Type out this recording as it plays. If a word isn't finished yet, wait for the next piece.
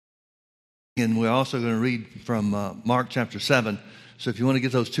And we're also going to read from Mark chapter 7. So if you want to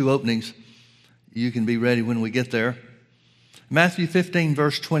get those two openings, you can be ready when we get there. Matthew 15,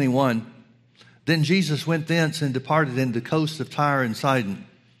 verse 21. Then Jesus went thence and departed into the coast of Tyre and Sidon.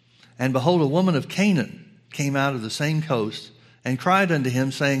 And behold, a woman of Canaan came out of the same coast and cried unto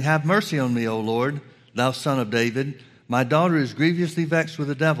him, saying, Have mercy on me, O Lord, thou son of David. My daughter is grievously vexed with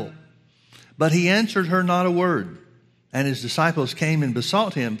the devil. But he answered her not a word. And his disciples came and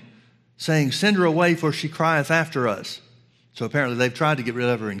besought him, saying, Send her away, for she crieth after us. So apparently they've tried to get rid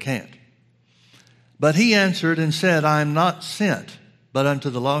of her and can't. But he answered and said, I am not sent, but unto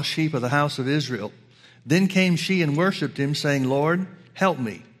the lost sheep of the house of Israel. Then came she and worshipped him, saying, Lord, help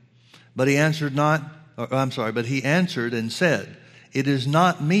me. But he answered and said, It is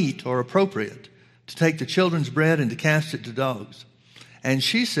not meet or appropriate to take the children's bread and to cast it to dogs. And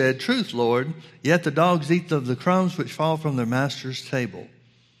she said, Truth, Lord, yet the dogs eat of the crumbs which fall from their master's table.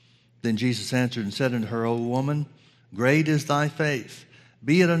 Then Jesus answered and said unto her, O woman, great is thy faith.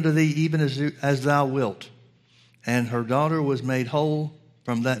 Be it unto thee even as thou wilt. And her daughter was made whole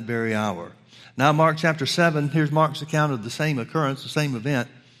from that very hour. Now Mark chapter 7, here's Mark's account of the same occurrence, the same event.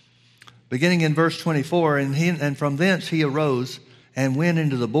 Beginning in verse 24, and from thence he arose and went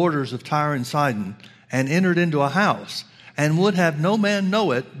into the borders of Tyre and Sidon, and entered into a house, and would have no man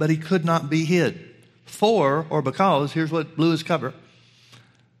know it, but he could not be hid. Because, here's what blew his cover.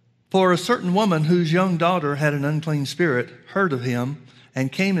 For a certain woman whose young daughter had an unclean spirit heard of him,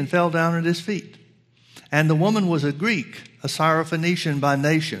 and came and fell down at his feet. And the woman was a Greek, a Syrophoenician by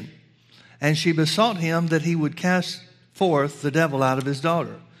nation. And she besought him that he would cast forth the devil out of his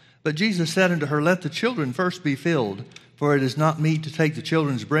daughter. But Jesus said unto her, Let the children first be filled, for it is not meet to take the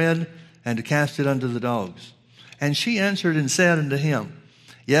children's bread and to cast it unto the dogs. And she answered and said unto him,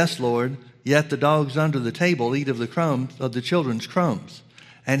 Yes, Lord, yet the dogs under the table eat of the crumbs of the children's crumbs.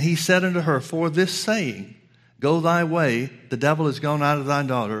 And he said unto her, For this saying, Go thy way, the devil is gone out of thy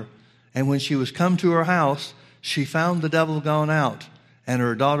daughter. And when she was come to her house, she found the devil gone out, and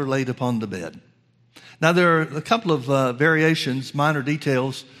her daughter laid upon the bed. Now there are a couple of variations, minor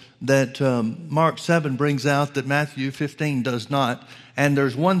details, that Mark 7 brings out that Matthew 15 does not. And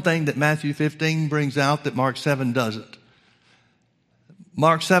there's one thing that Matthew 15 brings out that Mark 7 doesn't.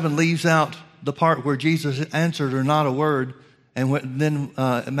 Mark 7 leaves out the part where Jesus answered her not a word, and then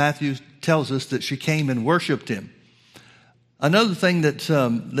Matthew tells us that she came and worshiped him. Another thing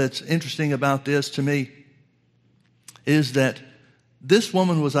that's interesting about this to me is that this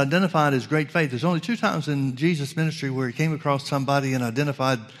woman was identified as great faith. There's only two times in Jesus' ministry where he came across somebody and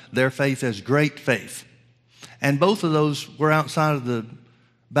identified their faith as great faith. And both of those were outside of the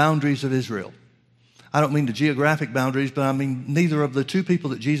boundaries of Israel. I don't mean the geographic boundaries, but I mean neither of the two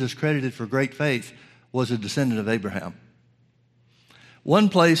people that Jesus credited for great faith was a descendant of Abraham. One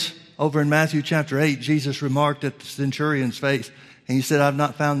place over in Matthew chapter 8, Jesus remarked at the centurion's faith, and he said, I've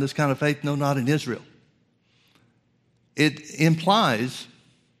not found this kind of faith, no, not in Israel. It implies,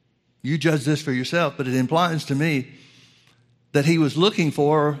 you judge this for yourself, but it implies to me that he was looking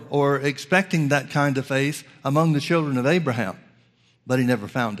for or expecting that kind of faith among the children of Abraham, but he never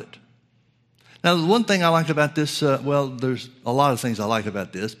found it. Now, the one thing I liked about this, there's a lot of things I like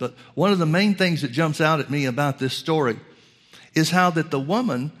about this, but one of the main things that jumps out at me about this story is how that the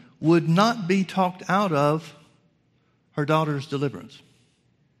woman would not be talked out of her daughter's deliverance.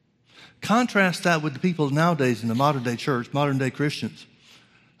 Contrast that with the people nowadays in the modern day church, modern day Christians,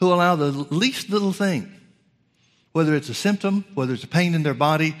 who allow the least little thing, whether it's a symptom, whether it's a pain in their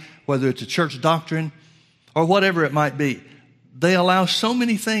body, whether it's a church doctrine, or whatever it might be. They allow so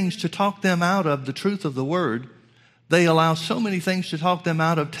many things to talk them out of the truth of the word. They allow so many things to talk them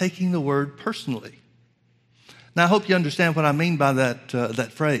out of taking the word personally. Now, I hope you understand what I mean by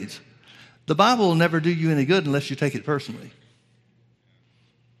that phrase. The Bible will never do you any good unless you take it personally.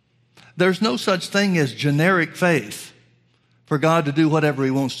 There's no such thing as generic faith for God to do whatever he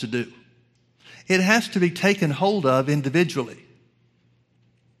wants to do. It has to be taken hold of individually.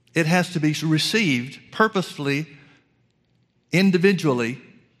 It has to be received purposefully, individually,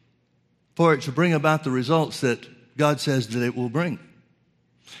 for it to bring about the results that God says that it will bring.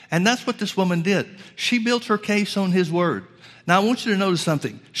 And that's what this woman did. She built her case on his word. Now, I want you to notice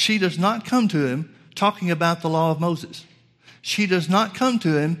something. She does not come to him talking about the law of Moses. She does not come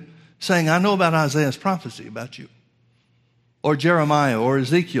to him saying, I know about Isaiah's prophecy about you, or Jeremiah, or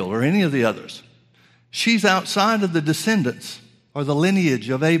Ezekiel, or any of the others. She's outside of the descendants or the lineage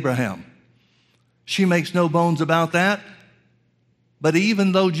of Abraham. She makes no bones about that. But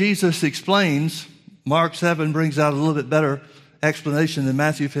even though Jesus explains, Mark 7 brings out a little bit better explanation than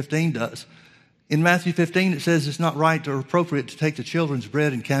Matthew 15 does. In Matthew 15, it says it's not right or appropriate to take the children's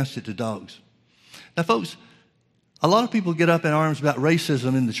bread and cast it to dogs. Now, folks, a lot of people get up in arms about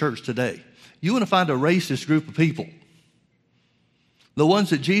racism in the church today. You want to find a racist group of people, the ones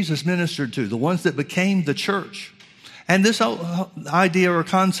that Jesus ministered to, the ones that became the church. And this whole idea or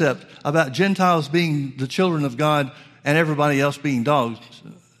concept about Gentiles being the children of God and everybody else being dogs,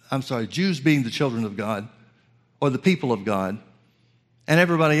 Jews being the children of God or the people of God, and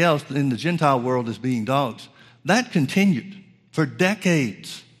everybody else in the Gentile world as being dogs, that continued for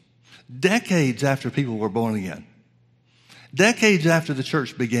decades after people were born again, decades after the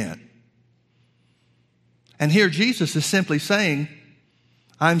church began. And here Jesus is simply saying,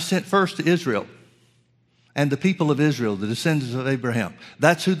 I'm sent first to Israel and the people of Israel, the descendants of Abraham.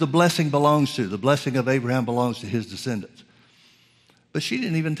 That's who the blessing belongs to. The blessing of Abraham belongs to his descendants. But she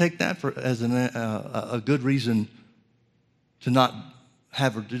didn't even take that as a good reason to not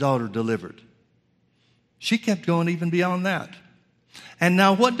have her daughter delivered. She kept going even beyond that. And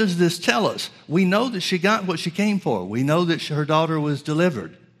now what does this tell us? We know that she got what she came for. We know that her daughter was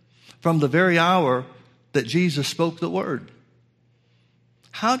delivered from the very hour that Jesus spoke the word.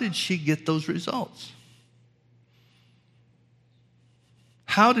 How did she get those results?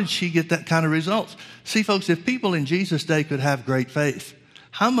 How did she get that kind of results? See, folks, if people in Jesus' day could have great faith,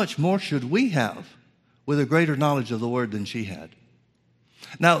 how much more should we have with a greater knowledge of the word than she had?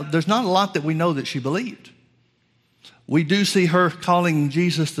 Now, there's not a lot that we know that she believed. We do see her calling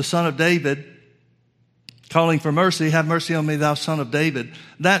Jesus the Son of David, calling for mercy, have mercy on me, thou Son of David.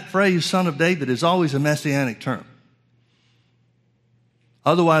 That phrase, Son of David, is always a messianic term.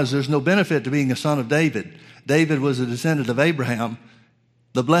 Otherwise, there's no benefit to being a son of David. David was a descendant of Abraham.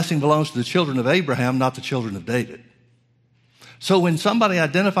 The blessing belongs to the children of Abraham, not the children of David. So when somebody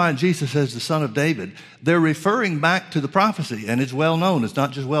identified Jesus as the Son of David, they're referring back to the prophecy, and it's well known. It's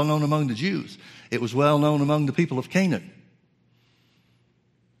not just well known among the Jews. It was well known among the people of Canaan.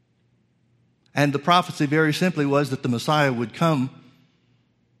 And the prophecy very simply was that the Messiah would come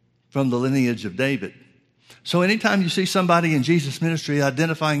from the lineage of David. So anytime you see somebody in Jesus' ministry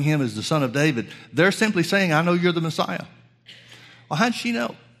identifying him as the Son of David, they're simply saying, I know you're the Messiah. Well, how did she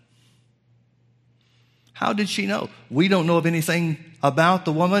know? How did she know? We don't know of anything about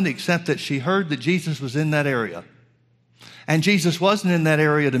the woman except that she heard that Jesus was in that area. And Jesus wasn't in that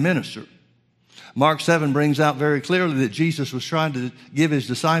area to minister. Mark 7 brings out very clearly that Jesus was trying to give his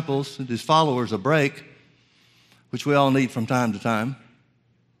disciples and his followers a break, which we all need from time to time.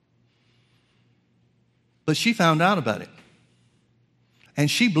 But she found out about it. And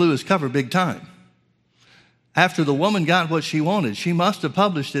she blew his cover big time. After the woman got what she wanted, she must have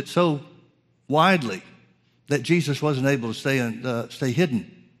published it so widely that Jesus wasn't able to stay hidden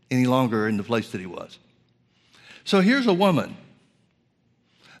any longer in the place that he was. So here's a woman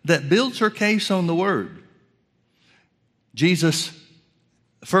that builds her case on the word. Jesus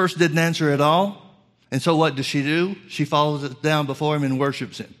first didn't answer at all. And so what does she do? She falls down before him and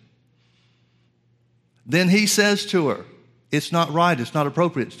worships him. Then he says to her, it's not right, it's not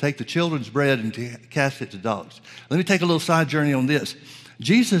appropriate to take the children's bread and to cast it to dogs. Let me take a little side journey on this.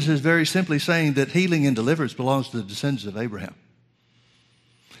 Jesus is very simply saying that healing and deliverance belongs to the descendants of Abraham.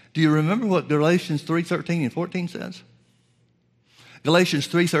 Do you remember what Galatians 3:13 and 14 says? Galatians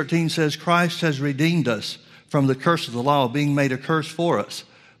 3:13 says, Christ has redeemed us from the curse of the law, being made a curse for us.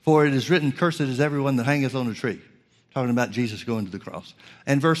 For it is written, cursed is everyone that hangeth on a tree. Talking about Jesus going to the cross.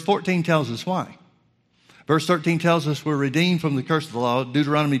 And verse 14 tells us why. Verse 13 tells us we're redeemed from the curse of the law.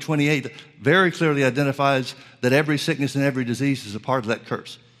 Deuteronomy 28 very clearly identifies that every sickness and every disease is a part of that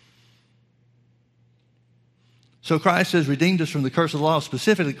curse. So Christ has redeemed us from the curse of the law.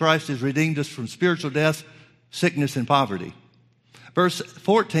 Specifically, Christ has redeemed us from spiritual death, sickness, and poverty. Verse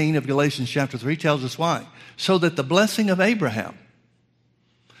 14 of Galatians chapter 3 tells us why. So that the blessing of Abraham,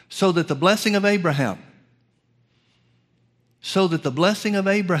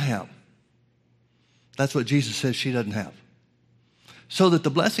 that's what Jesus says she doesn't have. So that the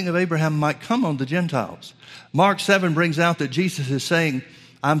blessing of Abraham might come on the Gentiles. Mark 7 brings out that Jesus is saying,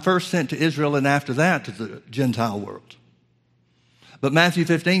 I'm first sent to Israel and after that to the Gentile world. But Matthew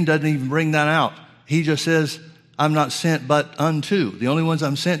 15 doesn't even bring that out. He just says, I'm not sent but unto. The only ones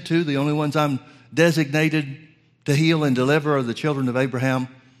I'm sent to, the only ones I'm designated to heal and deliver are the children of Abraham.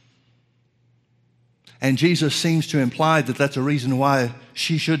 And Jesus seems to imply that that's a reason why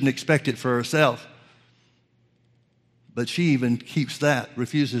she shouldn't expect it for herself. But she even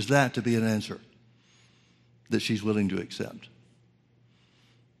refuses that to be an answer that she's willing to accept.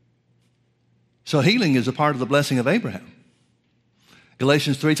 So healing is a part of the blessing of Abraham.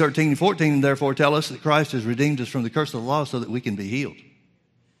 Galatians 3:13 and 14 therefore tell us that Christ has redeemed us from the curse of the law so that we can be healed.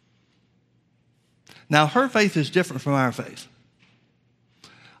 Now her faith is different from our faith.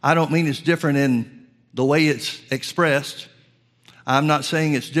 I don't mean it's different in the way it's expressed. I'm not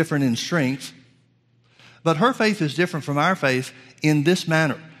saying it's different in strength, but her faith is different from our faith in this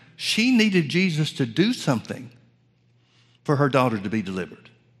manner. She needed Jesus to do something for her daughter to be delivered.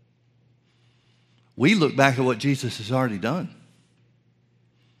 We look back at what Jesus has already done.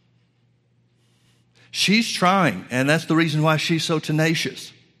 She's trying, and that's the reason why she's so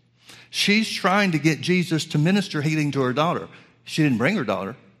tenacious. She's trying to get Jesus to minister healing to her daughter. She didn't bring her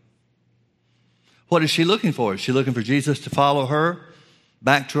daughter. What is she looking for? Is she looking for Jesus to follow her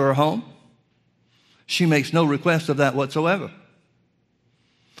back to her home? She makes no request of that whatsoever.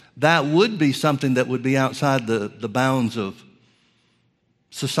 That would be something that would be outside the bounds of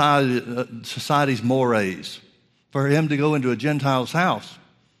society's mores. For him to go into a Gentile's house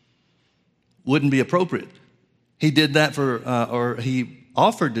wouldn't be appropriate. He did that or he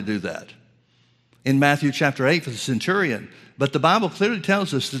offered to do that in Matthew chapter 8 for the centurion. But the Bible clearly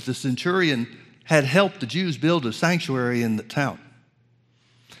tells us that the centurion had helped the Jews build a sanctuary in the town.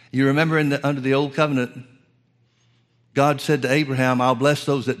 You remember under the old covenant, God said to Abraham, I'll bless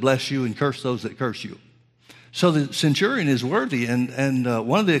those that bless you and curse those that curse you. So the centurion is worthy, and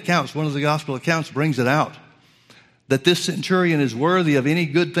one of the gospel accounts brings it out, that this centurion is worthy of any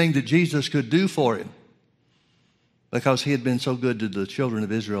good thing that Jesus could do for him because he had been so good to the children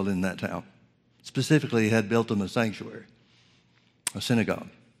of Israel in that town. Specifically, he had built them a sanctuary, a synagogue.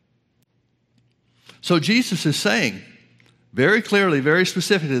 So Jesus is saying very clearly, very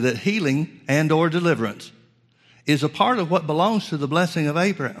specifically, that healing and or deliverance is a part of what belongs to the blessing of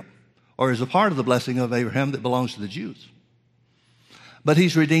Abraham, or is a part of the blessing of Abraham that belongs to the Jews. But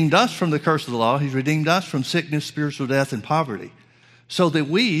he's redeemed us from the curse of the law. He's redeemed us from sickness, spiritual death, and poverty, so that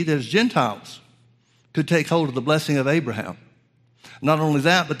we, as Gentiles, could take hold of the blessing of Abraham. Not only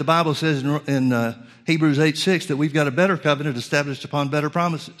that, but the Bible says in Hebrews 8:6 that we've got a better covenant established upon better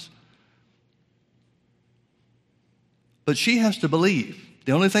promises. But she has to believe.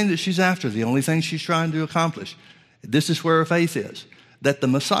 The only thing that she's after, the only thing she's trying to accomplish, this is where her faith is, that the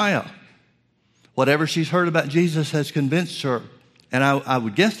Messiah, whatever she's heard about Jesus, has convinced her. And I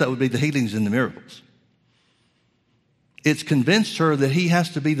would guess that would be the healings and the miracles. It's convinced her that he has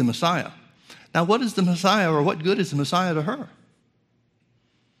to be the Messiah. Now, what is the Messiah, or what good is the Messiah to her?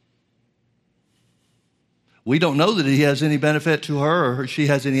 We don't know that he has any benefit to her, or she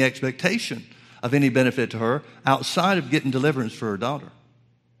has any expectation of any benefit to her outside of getting deliverance for her daughter.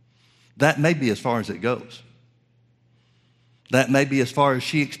 That may be as far as it goes. That may be as far as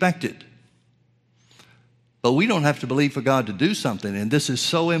she expected. But we don't have to believe for God to do something, and this is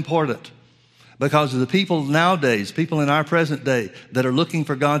so important because of the people nowadays, people in our present day that are looking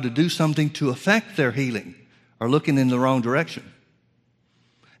for God to do something to affect their healing are looking in the wrong direction,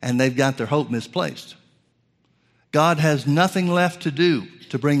 and they've got their hope misplaced. God has nothing left to do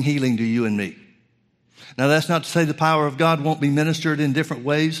to bring healing to you and me. Now, that's not to say the power of God won't be ministered in different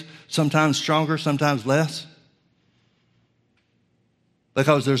ways, sometimes stronger, sometimes less.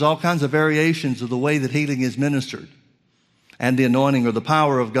 Because there's all kinds of variations of the way that healing is ministered and the anointing or the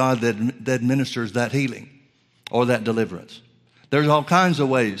power of God that administers that healing or that deliverance. There's all kinds of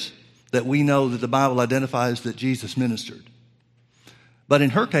ways that we know that the Bible identifies that Jesus ministered. But in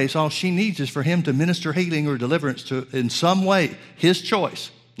her case, all she needs is for him to minister healing or deliverance to, in some way, his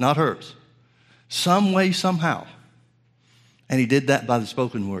choice, not hers. Some way, somehow. And he did that by the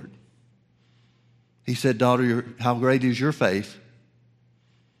spoken word. He said, daughter, how great is your faith?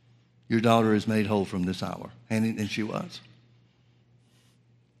 Your daughter is made whole from this hour. And she was.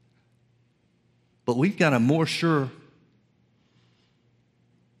 But we've got a more sure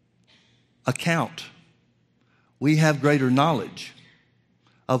account. We have greater knowledge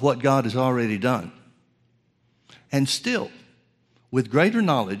of what God has already done. And still, with greater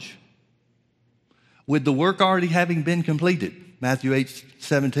knowledge, with the work already having been completed, Matthew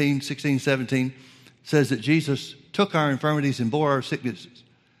 8:16-17 says that Jesus took our infirmities and bore our sicknesses,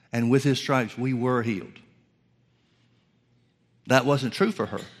 and with his stripes we were healed. That wasn't true for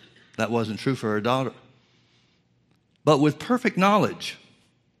her. That wasn't true for her daughter. But with perfect knowledge,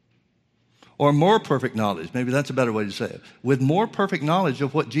 or more perfect knowledge, maybe that's a better way to say it, with more perfect knowledge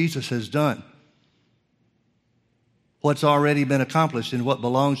of what Jesus has done, what's already been accomplished and what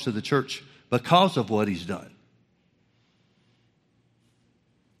belongs to the church because of what he's done.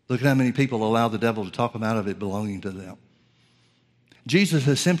 Look at how many people allow the devil to talk them out of it belonging to them. Jesus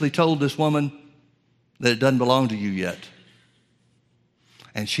has simply told this woman that it doesn't belong to you yet.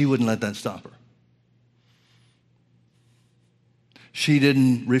 And she wouldn't let that stop her. She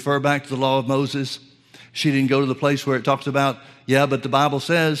didn't refer back to the law of Moses. She didn't go to the place where it talks about, but the Bible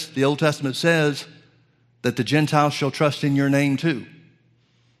says, the Old Testament says, that the Gentiles shall trust in your name too.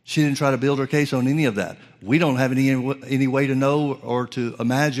 She didn't try to build her case on any of that. We don't have any way to know or to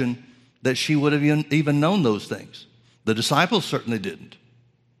imagine that she would have even known those things. The disciples certainly didn't.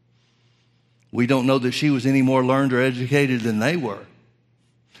 We don't know that she was any more learned or educated than they were.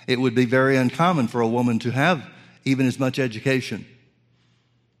 It would be very uncommon for a woman to have even as much education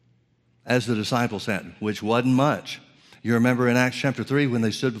as the disciples had, which wasn't much. You remember in Acts chapter 3 when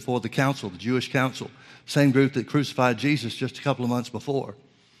they stood before the council, the Jewish council, same group that crucified Jesus just a couple of months before.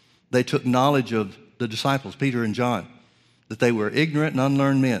 They took knowledge of the disciples, Peter and John, that they were ignorant and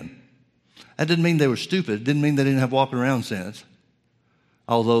unlearned men. That didn't mean they were stupid. It didn't mean they didn't have walking around sense.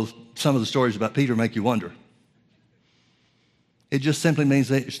 Although some of the stories about Peter make you wonder. It just simply means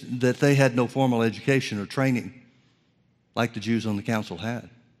that they had no formal education or training like the Jews on the council had.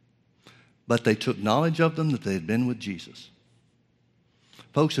 But they took knowledge of them that they had been with Jesus.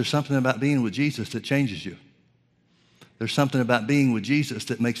 Folks, there's something about being with Jesus that changes you. There's something about being with Jesus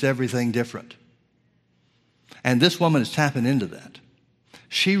that makes everything different. And this woman is tapping into that.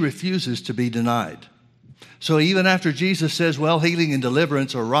 She refuses to be denied. So even after Jesus says, well, healing and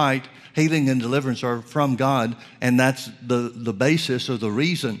deliverance are right, healing and deliverance are from God, and that's the basis or the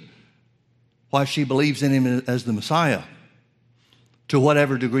reason why she believes in him as the Messiah, to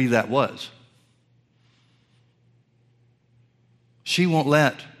whatever degree that was. She won't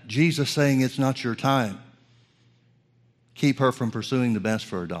let Jesus saying it's not your time keep her from pursuing the best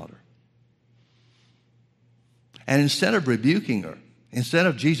for her daughter. And instead of rebuking her, instead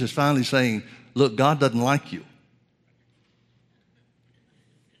of Jesus finally saying, look, God doesn't like you,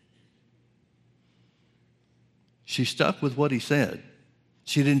 she stuck with what he said.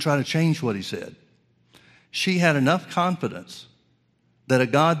 She didn't try to change what he said. She had enough confidence that a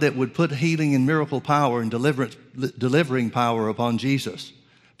God that would put healing and miracle power and delivering power upon Jesus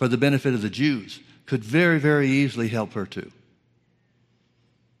for the benefit of the Jews could very, very easily help her too.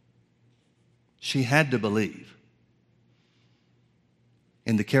 She had to believe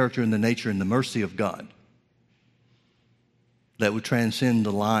in the character and the nature and the mercy of God that would transcend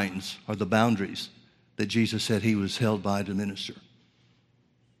the lines or the boundaries that Jesus said he was held by to minister.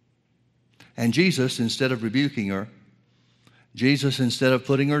 And Jesus, instead of rebuking her, Jesus, instead of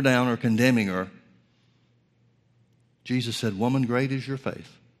putting her down or condemning her, Jesus said, woman, great is your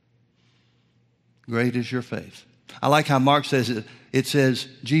faith. Great is your faith. I like how Mark says it. It says,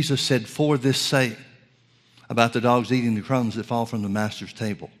 Jesus said, for this saying, about the dogs eating the crumbs that fall from the master's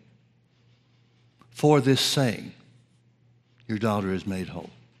table. For this saying, your daughter is made whole.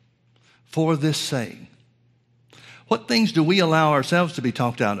 For this saying. What things do we allow ourselves to be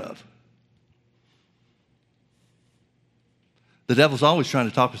talked out of? The devil's always trying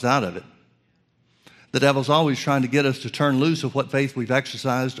to talk us out of it. The devil's always trying to get us to turn loose of what faith we've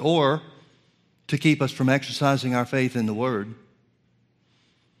exercised or to keep us from exercising our faith in the Word.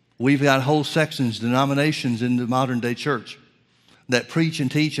 We've got whole sections, denominations in the modern day church that preach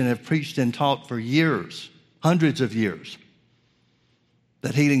and teach and have preached and taught for years, hundreds of years,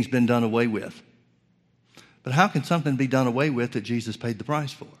 that healing's been done away with. But how can something be done away with that Jesus paid the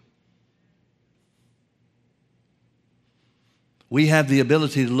price for? We have the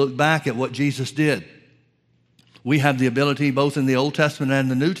ability to look back at what Jesus did. We have the ability, both in the Old Testament and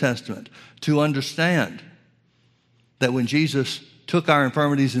the New Testament, to understand that when Jesus took our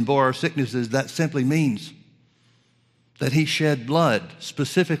infirmities and bore our sicknesses, that simply means that he shed blood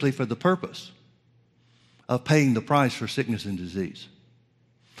specifically for the purpose of paying the price for sickness and disease.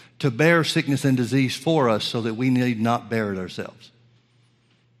 To bear sickness and disease for us so that we need not bear it ourselves.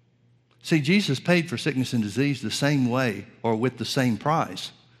 See, Jesus paid for sickness and disease the same way or with the same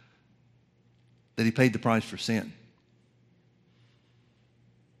price that he paid the price for sin.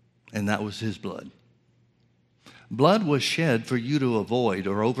 And that was his blood. Blood was shed for you to avoid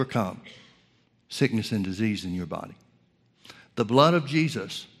or overcome sickness and disease in your body. The blood of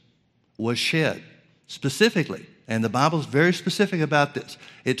Jesus was shed specifically, and the Bible's very specific about this.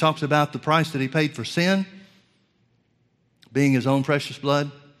 It talks about the price that he paid for sin, being his own precious blood,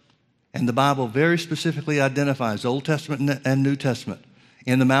 and the Bible very specifically identifies Old Testament and New Testament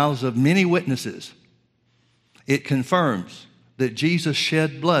in the mouths of many witnesses. It confirms that Jesus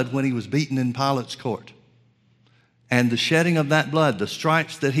shed blood when he was beaten in Pilate's court. And the shedding of that blood, the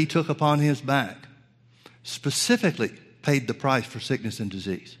stripes that he took upon his back, specifically paid the price for sickness and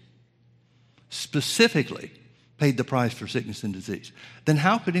disease. Specifically paid the price for sickness and disease. Then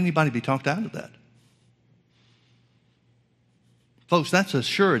how could anybody be talked out of that? Folks, that's a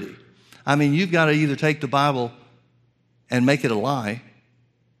surety. I mean, you've got to either take the Bible and make it a lie,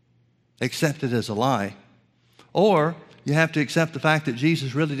 accept it as a lie, or you have to accept the fact that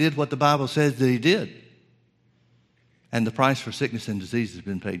Jesus really did what the Bible says that he did. and the price for sickness and disease has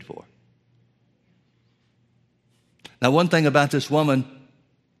been paid for. Now, one thing about this woman,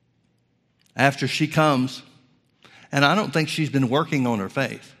 after she comes, and I don't think she's been working on her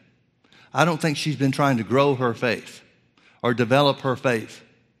faith. I don't think she's been trying to grow her faith or develop her faith.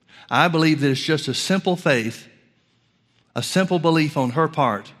 I believe that it's just a simple faith, a simple belief on her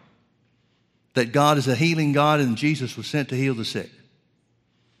part that God is a healing God and Jesus was sent to heal the sick.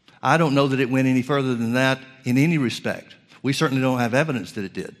 I don't know that it went any further than that in any respect. We certainly don't have evidence that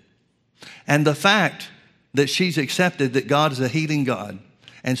it did. And the fact that she's accepted that God is a healing God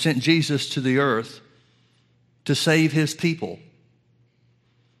and sent Jesus to the earth to save his people.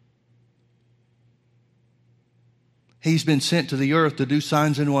 He's been sent to the earth to do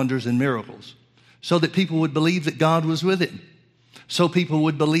signs and wonders and miracles so that people would believe that God was with him. So people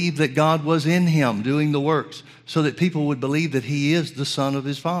would believe that God was in him doing the works, so that people would believe that he is the Son of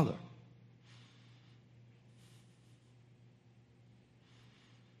his Father.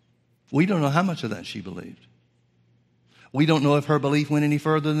 We don't know how much of that she believed. We don't know if her belief went any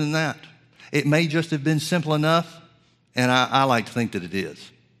further than that. It may just have been simple enough, and I like to think that it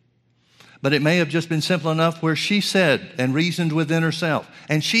is. But it may have just been simple enough where she said and reasoned within herself,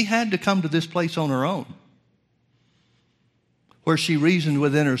 and she had to come to this place on her own, where she reasoned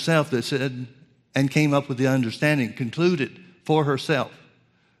within herself that said and came up with the understanding, concluded for herself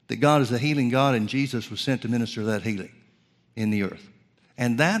that God is a healing God and Jesus was sent to minister that healing in the earth.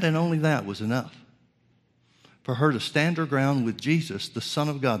 And that and only that was enough for her to stand her ground with Jesus, the Son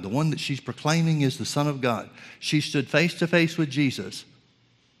of God, the one that she's proclaiming is the Son of God. She stood face to face with Jesus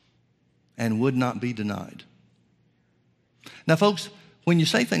and would not be denied. Now, folks, when you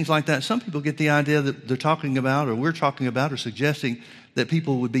say things like that, some people get the idea that they're talking about, or we're talking about, or suggesting that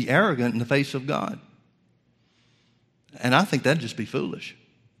people would be arrogant in the face of God. And I think that'd just be foolish.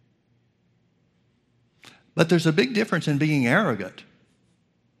 But there's a big difference in being arrogant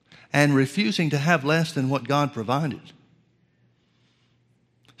and refusing to have less than what God provided.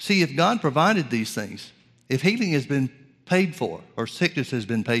 See, if God provided these things, if healing has been paid for, or sickness has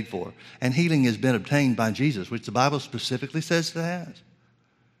been paid for, and healing has been obtained by Jesus, which the Bible specifically says it has,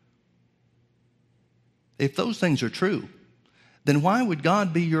 if those things are true, then why would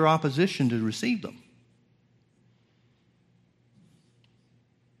God be your opposition to receive them?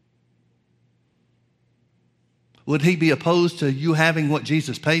 Would he be opposed to you having what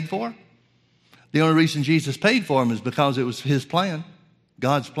Jesus paid for? The only reason Jesus paid for them is because it was his plan,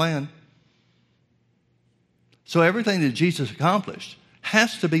 God's plan. So everything that Jesus accomplished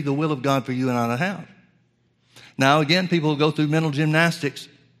has to be the will of God for you and I to have. Now, again, people will go through mental gymnastics.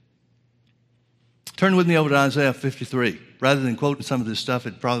 Turn with me over to Isaiah 53. Rather than quoting some of this stuff,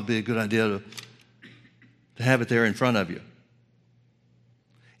 it'd probably be a good idea to have it there in front of you.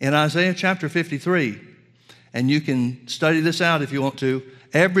 In Isaiah chapter 53, and you can study this out if you want to,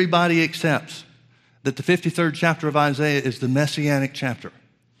 everybody accepts that the 53rd chapter of Isaiah is the messianic chapter.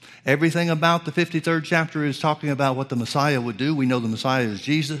 Everything about the 53rd chapter is talking about what the Messiah would do. We know the Messiah is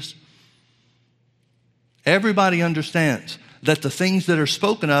Jesus. Everybody understands that the things that are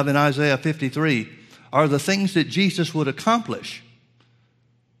spoken of in Isaiah 53 are the things that Jesus would accomplish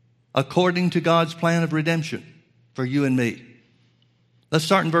according to God's plan of redemption for you and me. Let's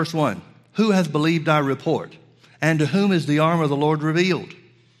start in verse 1. Who hath believed our report? And to whom is the arm of the Lord revealed?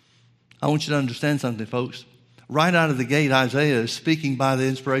 I want you to understand something, folks. Right out of the gate, Isaiah is speaking by the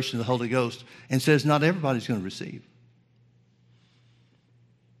inspiration of the Holy Ghost and says not everybody's going to receive.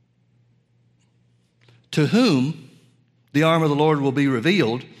 To whom the arm of the Lord will be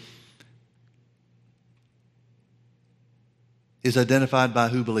revealed is identified by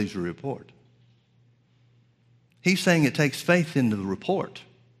who believes the report. He's saying it takes faith in the report.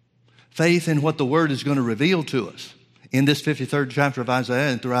 Faith in what the Word is going to reveal to us in this 53rd chapter of Isaiah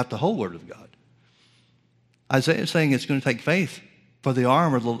and throughout the whole Word of God. Isaiah is saying it's going to take faith for the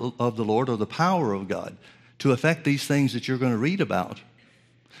arm of the Lord or the power of God to affect these things that you're going to read about,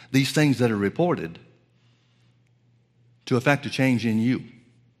 these things that are reported, to affect a change in you,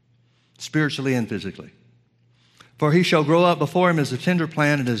 spiritually and physically. For he shall grow up before him as a tender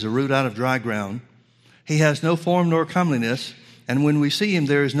plant and as a root out of dry ground. He has no form nor comeliness, and when we see him,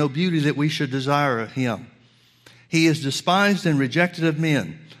 there is no beauty that we should desire him. He is despised and rejected of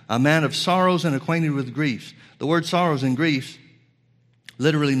men, a man of sorrows and acquainted with griefs. The word sorrows and griefs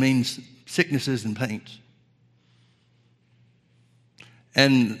literally means sicknesses and pains.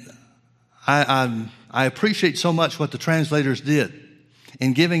 And I appreciate so much what the translators did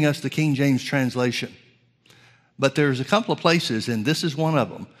in giving us the King James translation. But there's a couple of places, and this is one of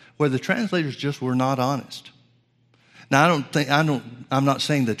them, where the translators just were not honest. Now, I'm not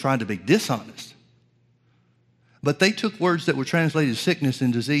saying they tried to be dishonest, But they took words that were translated sickness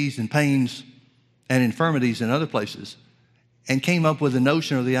and disease and pains and infirmities in other places and came up with the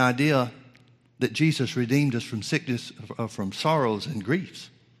notion or the idea that Jesus redeemed us from sickness, from sorrows and griefs,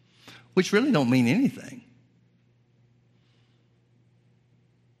 which really don't mean anything.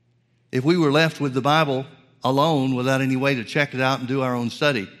 If we were left with the Bible alone without any way to check it out and do our own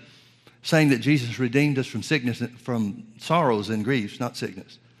study, saying that Jesus redeemed us from sickness, from sorrows and griefs, not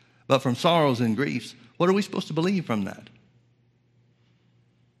sickness, but from sorrows and griefs, what are we supposed to believe from that?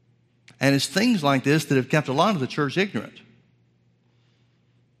 And it's things like this that have kept a lot of the church ignorant.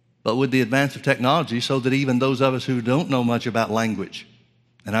 But with the advance of technology, so that even those of us who don't know much about language,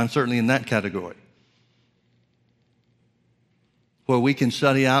 and I'm certainly in that category, where we can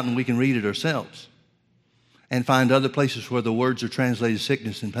study out and we can read it ourselves and find other places where the words are translated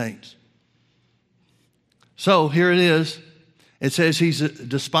sickness and pains. So here it is. It says he's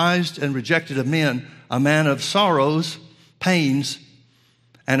despised and rejected of men, a man of sorrows, pains,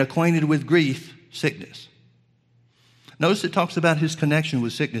 and acquainted with grief, sickness. Notice it talks about his connection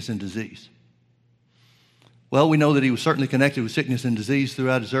with sickness and disease. Well, we know that he was certainly connected with sickness and disease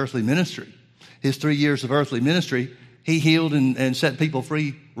throughout his earthly ministry. His 3 years of earthly ministry, he healed and set people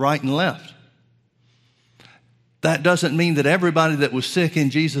free right and left. That doesn't mean that everybody that was sick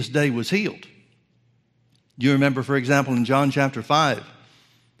in Jesus' day was healed. You remember, for example, in John chapter 5,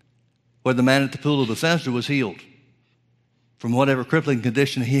 where the man at the pool of Bethesda was healed from whatever crippling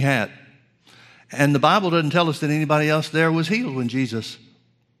condition he had. And the Bible doesn't tell us that anybody else there was healed when Jesus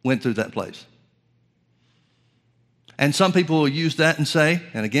went through that place. And some people will use that and say,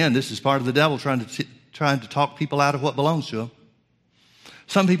 and again, this is part of the devil trying to talk people out of what belongs to them.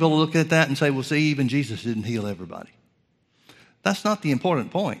 Some people will look at that and say, well, see, even Jesus didn't heal everybody. That's not the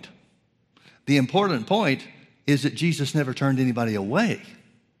important point. The important point is that Jesus never turned anybody away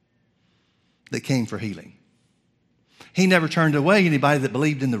that came for healing. He never turned away anybody that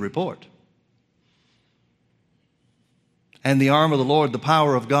believed in the report. And the arm of the Lord, the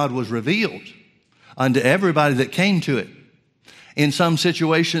power of God, was revealed unto everybody that came to it. In some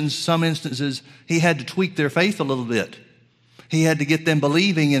situations, some instances, he had to tweak their faith a little bit. He had to get them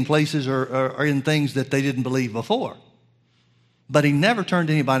believing in places or in things that they didn't believe before. But he never turned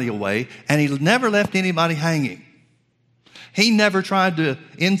anybody away, and he never left anybody hanging. He never tried to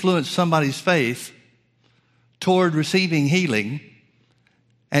influence somebody's faith toward receiving healing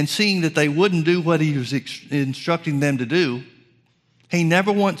and seeing that they wouldn't do what he was instructing them to do. He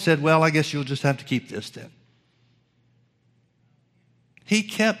never once said, well, I guess you'll just have to keep this then. He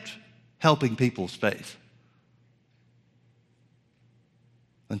kept helping people's faith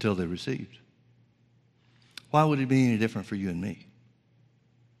until they received. Why would it be any different for you and me?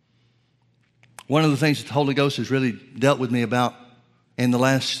 One of the things that the Holy Ghost has really dealt with me about in the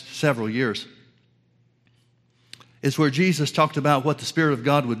last several years is where Jesus talked about what the Spirit of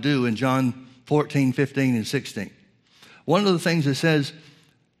God would do in John 14, 15, and 16. One of the things it says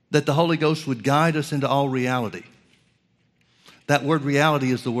that the Holy Ghost would guide us into all reality. That word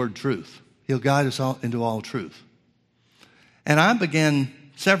reality is the word truth. He'll guide us all into all truth. And I began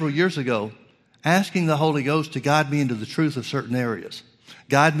several years ago asking the Holy Ghost to guide me into the truth of certain areas.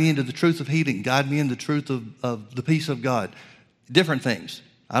 Guide me into the truth of healing. Guide me into the truth of the peace of God. Different things.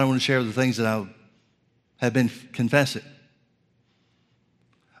 I don't want to share the things that I have been confessing.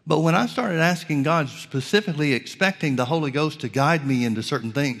 But when I started asking God, specifically expecting the Holy Ghost to guide me into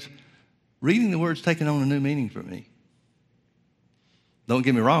certain things, reading the word's taken on a new meaning for me. Don't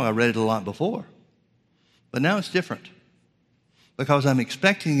get me wrong, I read it a lot before. But now it's different because I'm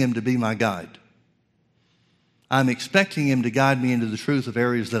expecting him to be my guide. I'm expecting him to guide me into the truth of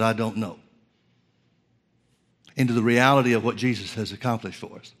areas that I don't know, into the reality of what Jesus has accomplished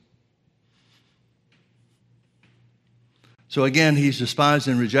for us. So again, he's despised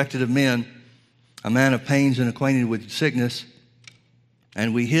and rejected of men, a man of pains and acquainted with sickness,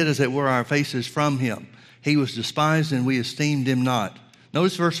 and we hid, as it were, our faces from him. He was despised and we esteemed him not.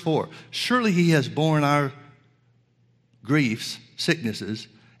 Notice verse 4. Surely he has borne our griefs, sicknesses,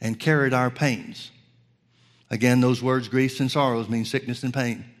 and carried our pains. Again, those words, griefs and sorrows, mean sickness and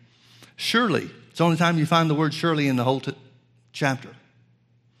pain. Surely. It's the only time you find the word surely in the whole chapter.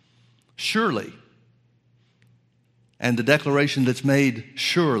 Surely. And the declaration that's made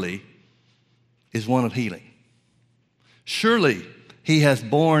surely is one of healing. Surely he hath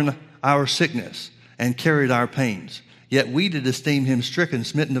borne our sickness and carried our pains. Yet we did esteem him stricken,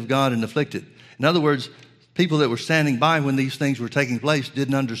 smitten of God, and afflicted. In other words, people that were standing by when these things were taking place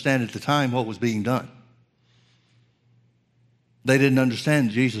didn't understand at the time what was being done. They didn't understand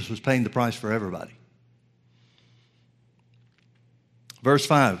Jesus was paying the price for everybody. Verse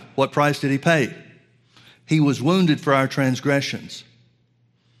 5, what price did he pay? He was wounded for our transgressions.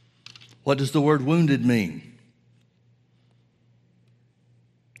 What does the word wounded mean?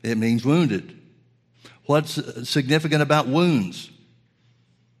 It means wounded. What's significant about wounds?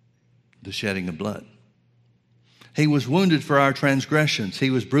 The shedding of blood. He was wounded for our transgressions. He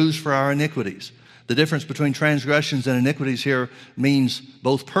was bruised for our iniquities. The difference between transgressions and iniquities here means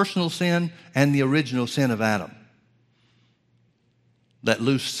both personal sin and the original sin of Adam that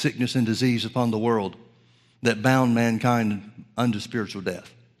loosed sickness and disease upon the world, that bound mankind unto spiritual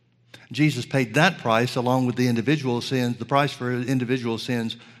death. Jesus paid that price along with the individual sins, the price for individual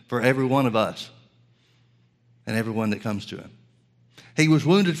sins for every one of us and everyone that comes to him. He was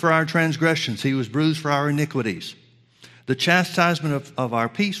wounded for our transgressions. He was bruised for our iniquities. The chastisement of our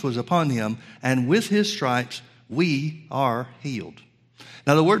peace was upon him, and with his stripes we are healed.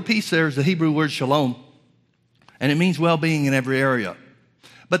 Now the word peace there is the Hebrew word shalom, and it means well-being in every area.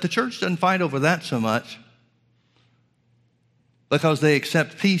 But the church doesn't fight over that so much because they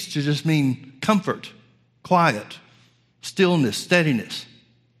accept peace to just mean comfort, quiet, stillness, steadiness,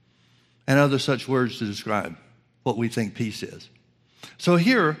 and other such words to describe what we think peace is. So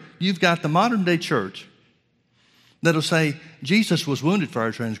here you've got the modern day church that'll say Jesus was wounded for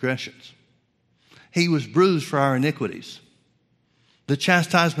our transgressions. He was bruised for our iniquities. The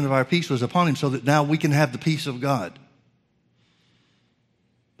chastisement of our peace was upon him so that now we can have the peace of God.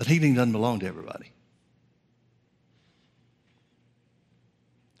 But healing doesn't belong to everybody.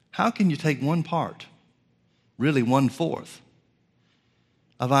 How can you take one part, really 1/4,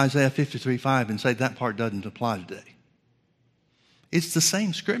 of Isaiah 53:5 and say that part doesn't apply today? It's the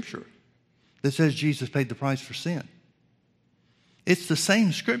same scripture that says Jesus paid the price for sin. It's the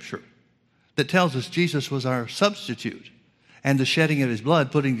same scripture that tells us Jesus was our substitute, and the shedding of his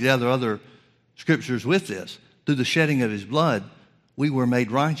blood, putting together other scriptures with this, through the shedding of his blood, we were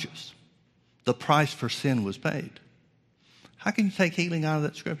made righteous. The price for sin was paid. How can you take healing out of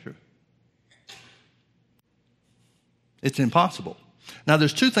that scripture? It's impossible. Now,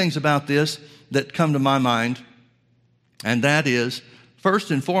 there's two things about this that come to my mind, and that is,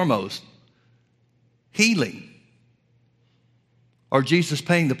 first and foremost, healing, or Jesus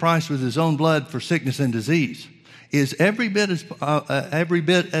paying the price with his own blood for sickness and disease, is every bit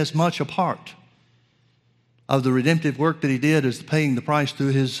as much a part of the redemptive work that he did as paying the price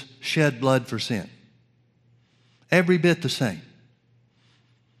through his shed blood for sin. Every bit the same.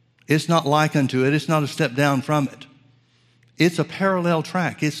 It's not like unto it. It's not a step down from it. It's a parallel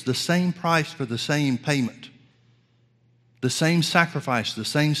track. It's the same price for the same payment. The same sacrifice, the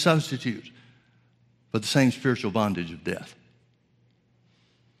same substitute, but the same spiritual bondage of death.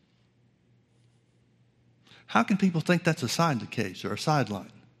 How can people think that's a side case or a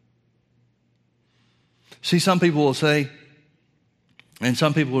sideline? See, some people will say, and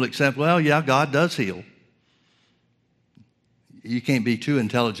some people will accept, well, yeah, God does heal. You can't be too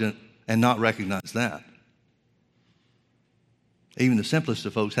intelligent and not recognize that. Even the simplest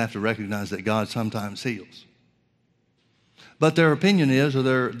of folks have to recognize that God sometimes heals. But their opinion is,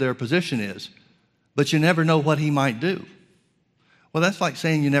 or their position is, but you never know what he might do. Well, that's like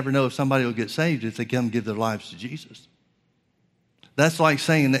saying you never know if somebody will get saved if they come give their lives to Jesus. That's like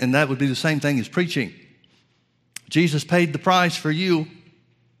saying, and that would be the same thing as preaching. Jesus paid the price for you,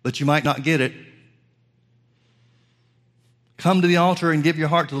 but you might not get it. Come to the altar and give your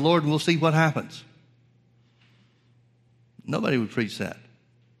heart to the Lord and we'll see what happens. Nobody would preach that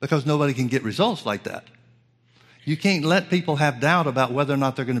because nobody can get results like that. You can't let people have doubt about whether or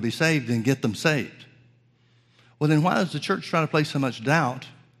not they're going to be saved and get them saved. Well, then why does the church try to place so much doubt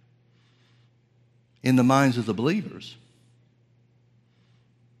in the minds of the believers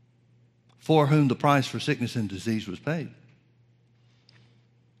for whom the price for sickness and disease was paid?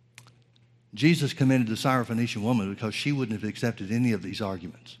 Jesus commended the Syrophoenician woman because she wouldn't have accepted any of these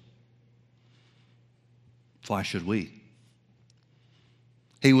arguments. Why should we?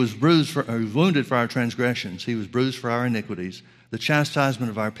 He was wounded for our transgressions. He was bruised for our iniquities. The chastisement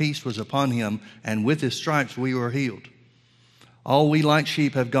of our peace was upon him, and with his stripes we were healed. All we like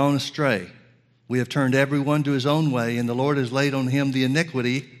sheep have gone astray. We have turned everyone to his own way, and the Lord has laid on him the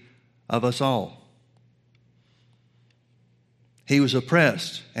iniquity of us all. He was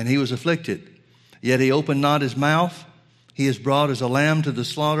oppressed, and he was afflicted. Yet he opened not his mouth. He is brought as a lamb to the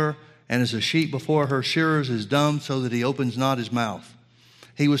slaughter, and as a sheep before her shearers is dumb, so that he opens not his mouth.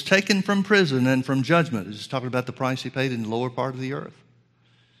 He was taken from prison and from judgment. This is talking about the price he paid in the lower part of the earth.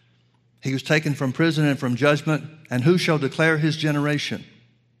 He was taken from prison and from judgment, and who shall declare his generation?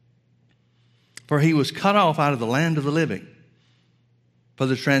 For he was cut off out of the land of the living. For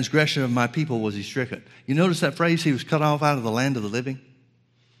the transgression of my people was he stricken. You notice that phrase, he was cut off out of the land of the living?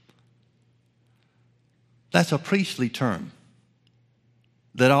 That's a priestly term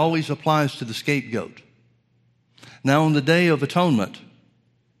that always applies to the scapegoat. Now, on the Day of Atonement,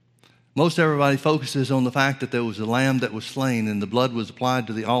 most everybody focuses on the fact that there was a lamb that was slain and the blood was applied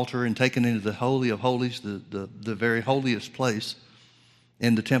to the altar and taken into the Holy of Holies, the very holiest place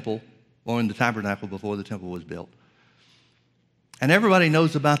in the temple or in the tabernacle before the temple was built. And everybody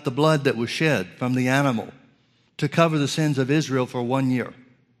knows about the blood that was shed from the animal to cover the sins of Israel for 1 year.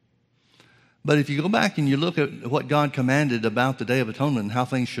 But if you go back and you look at what God commanded about the Day of Atonement and how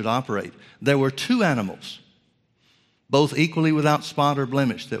things should operate, there were 2 animals, both equally without spot or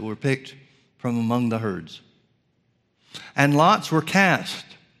blemish, that were picked from among the herds. And lots were cast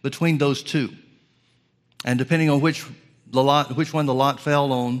between those 2. And depending on which one the lot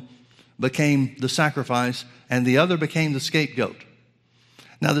fell on became the sacrifice, and the other became the scapegoat.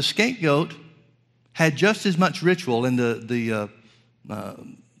 Now, the scapegoat had just as much ritual in the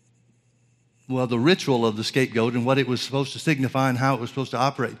ritual of the scapegoat and what it was supposed to signify and how it was supposed to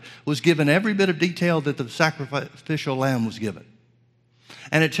operate was given every bit of detail that the sacrificial lamb was given.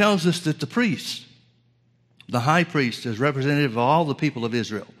 And it tells us that the priest, the high priest, as representative of all the people of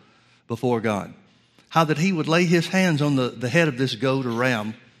Israel before God, how that he would lay his hands on the head of this goat or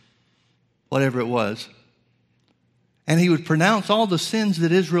ram, whatever it was, and he would pronounce all the sins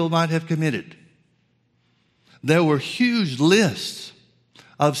that Israel might have committed. There were huge lists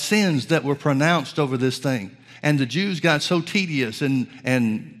of sins that were pronounced over this thing. And the Jews got so tedious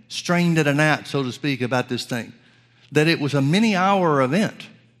and strained at a gnat, so to speak, about this thing, that it was a many-hour event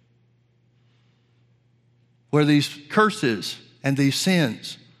where these curses and these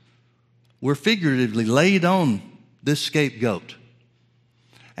sins were figuratively laid on this scapegoat.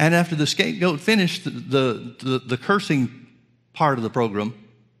 And after the scapegoat finished the cursing part of the program,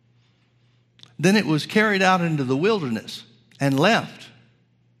 then it was carried out into the wilderness and left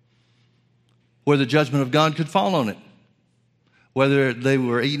where the judgment of God could fall on it. Whether they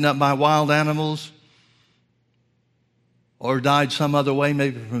were eaten up by wild animals or died some other way,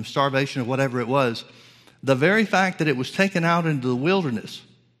 maybe from starvation or whatever it was, the very fact that it was taken out into the wilderness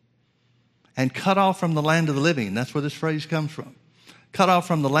and cut off from the land of the living, that's where this phrase comes from, cut off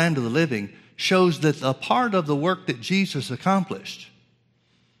from the land of the living, shows that a part of the work that Jesus accomplished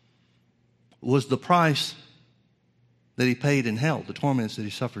was the price that he paid in hell, the torments that he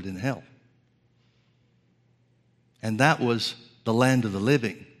suffered in hell. And that was the land of the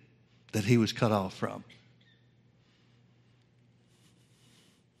living that he was cut off from.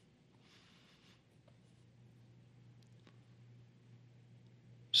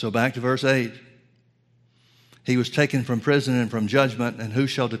 So back to verse 8. He was taken from prison and from judgment, and who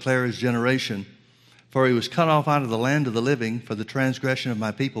shall declare his generation? For he was cut off out of the land of the living, for the transgression of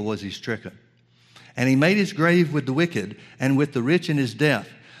my people was he stricken. And he made his grave with the wicked and with the rich in his death.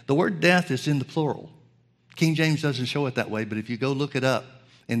 The word death is in the plural. King James doesn't show it that way, but if you go look it up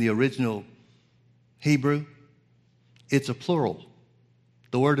in the original Hebrew, it's a plural.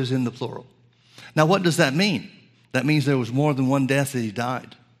 The word is in the plural. Now, what does that mean? That means there was more than one death that he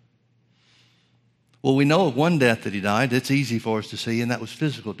died. Well, we know of one death that he died. It's easy for us to see, and that was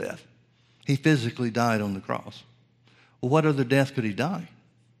physical death. He physically died on the cross. Well, what other death could he die?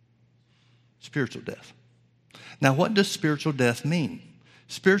 Spiritual death. Now, what does spiritual death mean?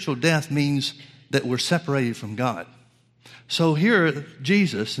 Spiritual death means that we're separated from God. So here,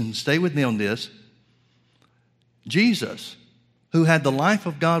 Jesus, and stay with me on this, Jesus, who had the life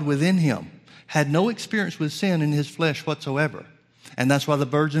of God within him, had no experience with sin in his flesh whatsoever. And that's why the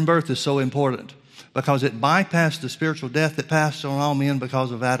virgin birth is so important, because it bypassed the spiritual death that passed on all men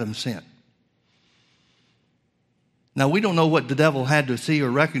because of Adam's sin. Now, we don't know what the devil had to see or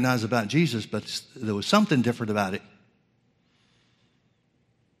recognize about Jesus, but there was something different about it,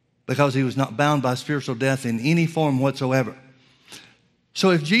 because he was not bound by spiritual death in any form whatsoever.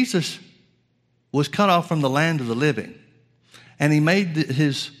 So if Jesus was cut off from the land of the living, and he made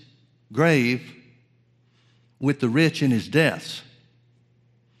his grave with the rich in his deaths,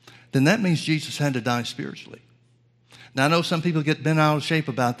 then that means Jesus had to die spiritually. Now, I know some people get bent out of shape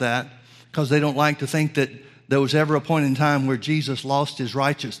about that because they don't like to think that there was ever a point in time where Jesus lost his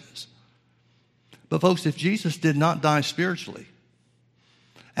righteousness. But folks, if Jesus did not die spiritually,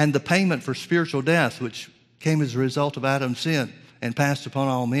 and the payment for spiritual death, which came as a result of Adam's sin and passed upon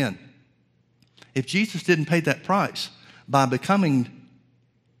all men, if Jesus didn't pay that price by becoming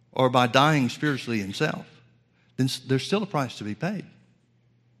or by dying spiritually himself, then there's still a price to be paid.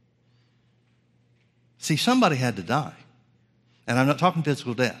 See, somebody had to die. And I'm not talking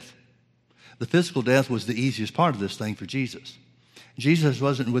physical death. The physical death was the easiest part of this thing for Jesus. Jesus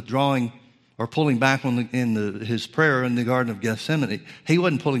wasn't withdrawing or pulling back his prayer in the Garden of Gethsemane. He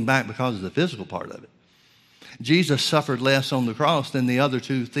wasn't pulling back because of the physical part of it. Jesus suffered less on the cross than the other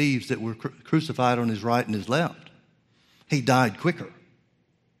two thieves that were crucified on his right and his left. He died quicker,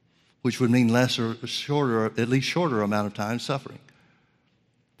 which would mean shorter, at least shorter amount of time suffering.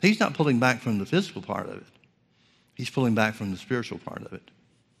 He's not pulling back from the physical part of it. He's pulling back from the spiritual part of it.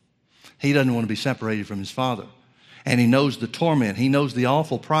 He doesn't want to be separated from his Father. And he knows the torment. He knows the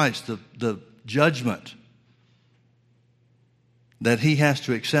awful price, the judgment that he has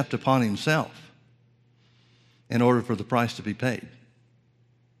to accept upon himself in order for the price to be paid.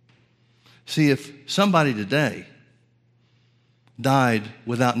 See, if somebody today died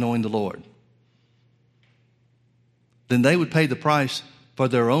without knowing the Lord, then they would pay the price for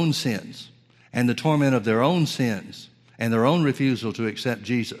their own sins and the torment of their own sins and their own refusal to accept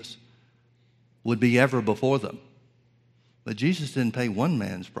Jesus would be ever before them. But Jesus didn't pay one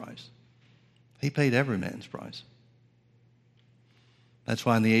man's price. He paid every man's price. That's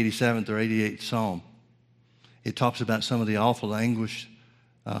why in the 87th or 88th Psalm, it talks about some of the awful anguish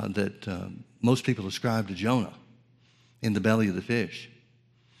that most people ascribe to Jonah in the belly of the fish.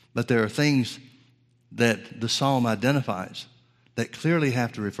 But there are things that the Psalm identifies that clearly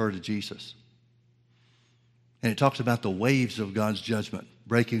have to refer to Jesus. And it talks about the waves of God's judgment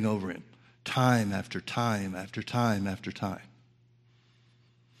breaking over him time after time after time after time.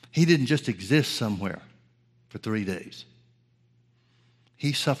 He didn't just exist somewhere for 3 days.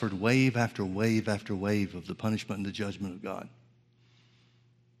 He suffered wave after wave after wave of the punishment and the judgment of God.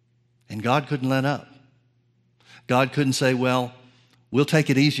 And God couldn't let up. God couldn't say, well, we'll take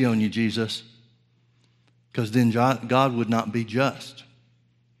it easy on you, Jesus, because then God would not be just.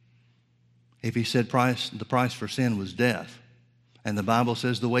 If he said the price for sin was death, and the Bible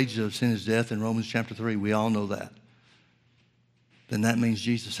says the wages of sin is death in Romans chapter 3, we all know that, then that means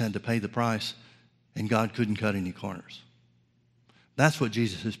Jesus had to pay the price, and God couldn't cut any corners. That's what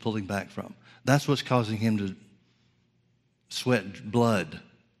Jesus is pulling back from. That's what's causing him to sweat blood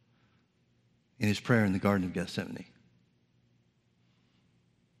in his prayer in the Garden of Gethsemane.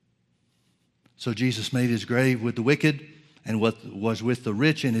 So Jesus made his grave with the wicked and what was with the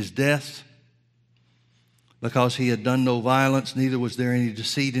rich in his death, because he had done no violence, neither was there any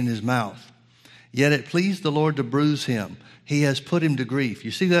deceit in his mouth. Yet it pleased the Lord to bruise him. He has put him to grief.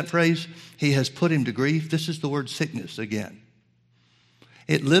 You see that phrase? He has put him to grief. This is the word sickness again.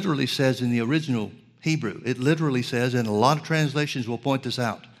 It literally says in the original Hebrew, it literally says, and a lot of translations will point this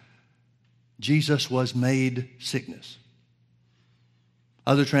out, Jesus was made sickness.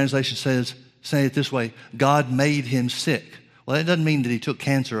 Other translations say it this way, God made him sick. Well, that doesn't mean that he took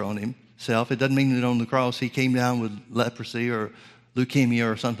cancer on himself. It doesn't mean that on the cross he came down with leprosy or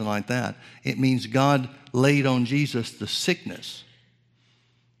leukemia or something like that. It means God laid on Jesus the sickness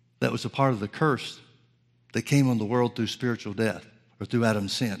that was a part of the curse that came on the world through spiritual death, or through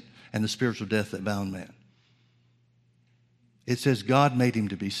Adam's sin and the spiritual death that bound man. It says God made him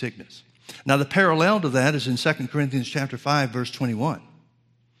to be sickness. Now the parallel to that is in 2 Corinthians chapter 5, verse 21.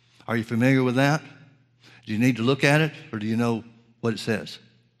 Are you familiar with that? Do you need to look at it, or do you know what it says?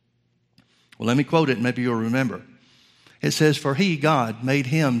 Well, let me quote it and maybe you'll remember. It says, for he, God, made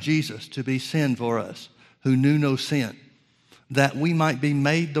him, Jesus, to be sin for us, who knew no sin, that we might be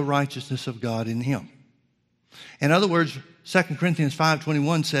made the righteousness of God in him. In other words, 2 Corinthians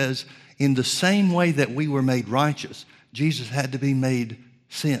 5:21 says, in the same way that we were made righteous, Jesus had to be made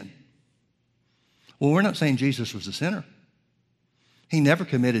sin. Well, we're not saying Jesus was a sinner. He never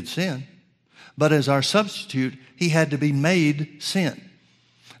committed sin. But as our substitute, he had to be made sin.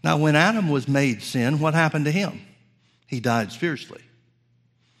 Now, when Adam was made sin, what happened to him? He died spiritually.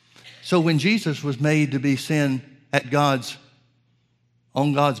 So when Jesus was made to be sin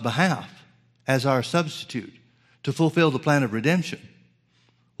on God's behalf as our substitute to fulfill the plan of redemption,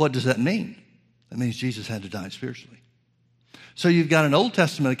 what does that mean? That means Jesus had to die spiritually. So you've got an Old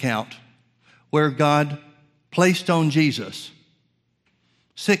Testament account where God placed on Jesus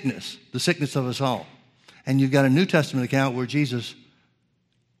sickness, the sickness of us all. And you've got a New Testament account where Jesus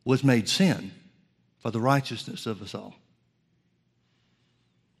was made sin for the righteousness of us all.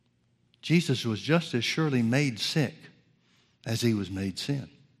 Jesus was just as surely made sick as he was made sin.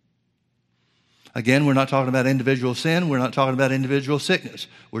 Again, we're not talking about individual sin. We're not talking about individual sickness.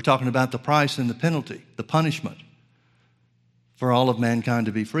 We're talking about the price and the penalty, the punishment for all of mankind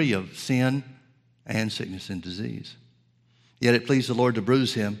to be free of sin and sickness and disease. Yet it pleased the Lord to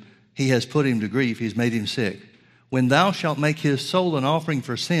bruise him. He has put him to grief. He's made him sick. When thou shalt make his soul an offering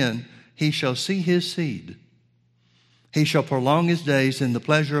for sin, he shall see his seed. He shall prolong his days, and the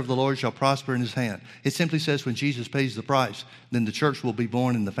pleasure of the Lord shall prosper in his hand. It simply says when Jesus pays the price, then the church will be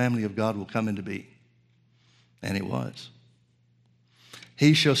born and the family of God will come into being. And it was.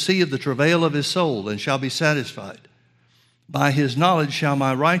 He shall see of the travail of his soul and shall be satisfied. By his knowledge shall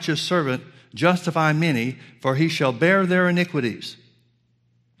my righteous servant justify many, for he shall bear their iniquities.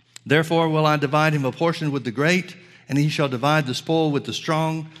 Therefore will I divide him a portion with the great, and he shall divide the spoil with the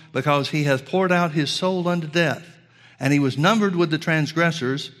strong, because he hath poured out his soul unto death, and he was numbered with the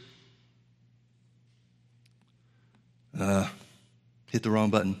transgressors. Hit the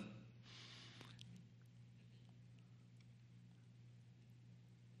wrong button.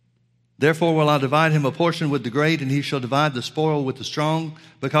 Therefore will I divide him a portion with the great, and he shall divide the spoil with the strong,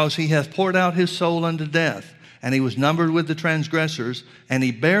 because he hath poured out his soul unto death, and he was numbered with the transgressors, and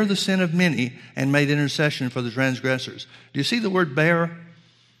he bare the sin of many, and made intercession for the transgressors. Do you see the word bear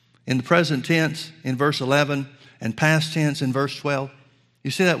in the present tense in verse 11, and past tense in verse 12?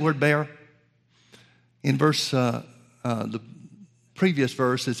 You see that word bear? In the previous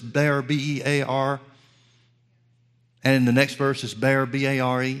verse, it's bear, B-E-A-R, and in the next verse, it's bear,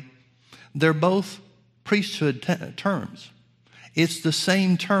 B-A-R-E. They're both priesthood terms. It's the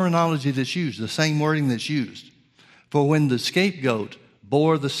same terminology that's used, the same wording that's used. For when the scapegoat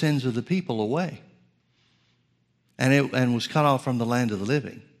bore the sins of the people away and was cut off from the land of the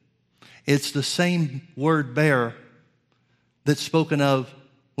living, it's the same word bear that's spoken of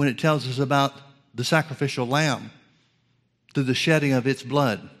when it tells us about the sacrificial lamb through the shedding of its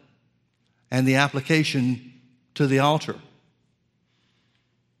blood and the application to the altar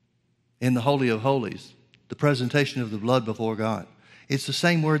in the Holy of Holies, the presentation of the blood before God. It's the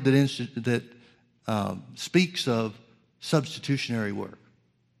same word that speaks of substitutionary work.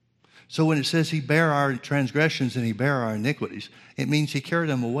 So when it says he bare our transgressions and he bare our iniquities, it means he carried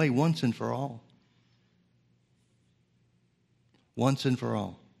them away once and for all. Once and for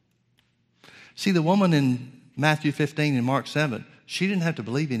all. See, the woman in Matthew 15 and Mark 7, she didn't have to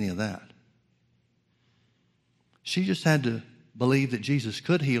believe any of that. She just had to believe that Jesus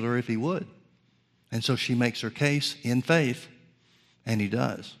could heal her if he would. And so she makes her case in faith, and he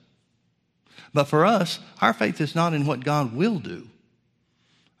does. But for us, our faith is not in what God will do.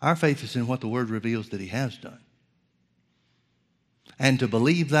 Our faith is in what the Word reveals that he has done. And to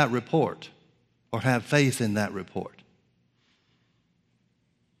believe that report or have faith in that report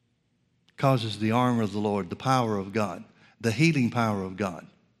causes the armor of the Lord, the power of God, the healing power of God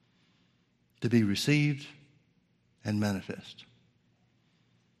to be received and manifest.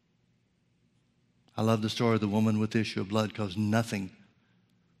 I love the story of the woman with the issue of blood because nothing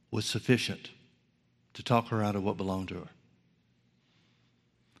was sufficient to talk her out of what belonged to her.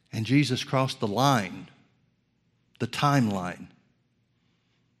 And Jesus crossed the line, the timeline,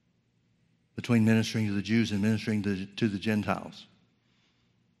 between ministering to the Jews and ministering to the Gentiles.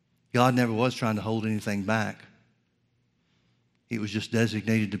 God never was trying to hold anything back. It was just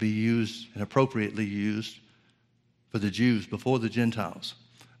designated to be used and appropriately used for the Jews before the Gentiles.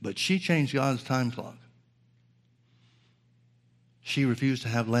 But she changed God's time clock. She refused to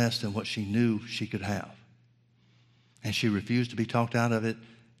have less than what she knew she could have. And she refused to be talked out of it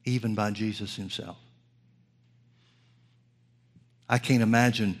even by Jesus himself. I can't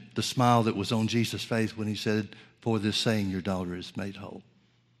imagine the smile that was on Jesus' face when he said, "For this saying your daughter is made whole."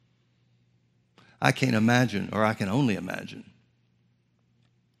 I can't imagine, or I can only imagine,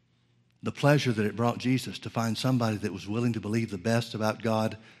 the pleasure that it brought Jesus to find somebody that was willing to believe the best about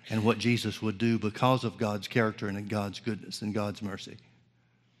God and what Jesus would do because of God's character and God's goodness and God's mercy.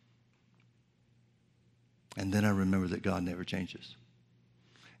 And then I remember that God never changes.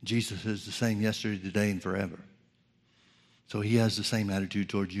 Jesus is the same yesterday, today, and forever. So he has the same attitude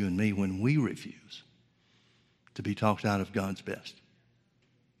towards you and me when we refuse to be talked out of God's best.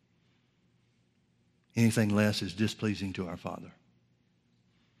 Anything less is displeasing to our Father.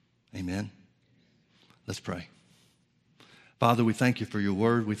 Amen. Let's pray. Father, we thank you for your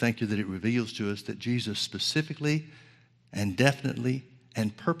word. We thank you that it reveals to us that Jesus specifically and definitely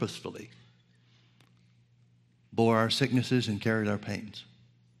and purposefully bore our sicknesses and carried our pains.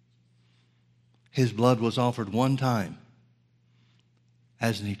 His blood was offered one time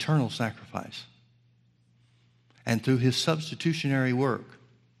as an eternal sacrifice. And through his substitutionary work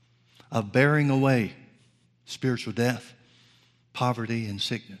of bearing away spiritual death, poverty, and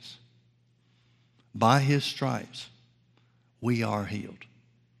sickness, by his stripes, we are healed.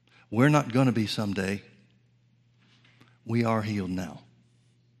 We're not going to be someday. We are healed now.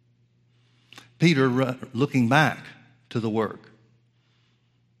 Peter, looking back to the work,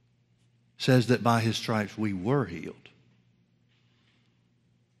 says that by his stripes we were healed.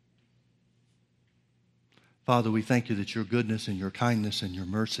 Father, we thank you that your goodness and your kindness and your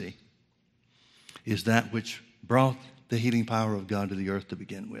mercy is that which brought the healing power of God to the earth to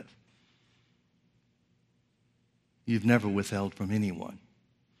begin with. You've never withheld from anyone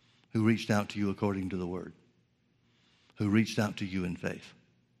who reached out to you according to the word, who reached out to you in faith.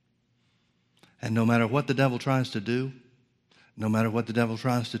 And no matter what the devil tries to do, no matter what the devil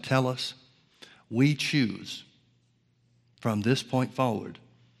tries to tell us, we choose from this point forward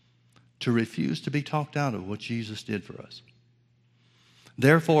to refuse to be talked out of what Jesus did for us.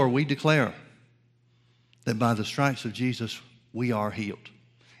 Therefore, we declare that by the stripes of Jesus, we are healed.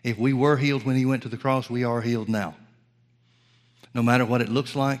 If we were healed when he went to the cross, we are healed now. No matter what it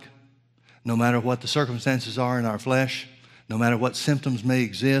looks like, no matter what the circumstances are in our flesh, no matter what symptoms may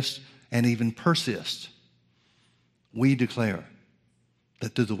exist and even persist, we declare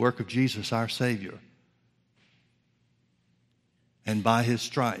that through the work of Jesus, our Savior, and by his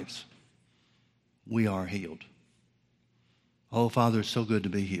stripes, we are healed. Oh, Father, it's so good to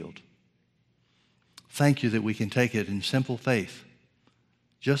be healed. Thank you that we can take it in simple faith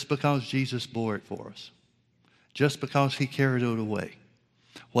just because Jesus bore it for us, just because he carried it away.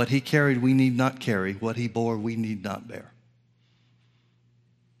 What he carried, we need not carry. What he bore, we need not bear.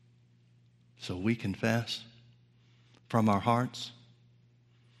 So we confess from our hearts,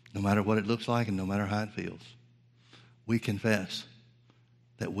 no matter what it looks like and no matter how it feels, we confess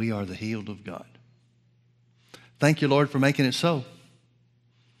that we are the healed of God. Thank you, Lord, for making it so.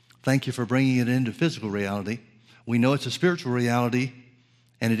 Thank you for bringing it into physical reality. We know it's a spiritual reality,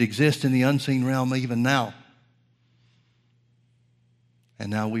 and it exists in the unseen realm even now. And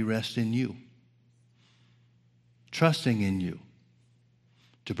now we rest in you, trusting in you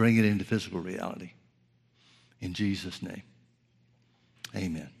to bring it into physical reality. In Jesus' name,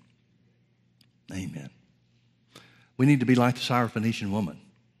 amen. Amen. We need to be like the Syrophoenician woman.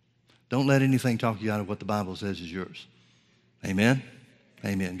 Don't let anything talk you out of what the Bible says is yours. Amen.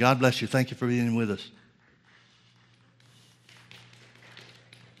 Amen. God bless you. Thank you for being with us.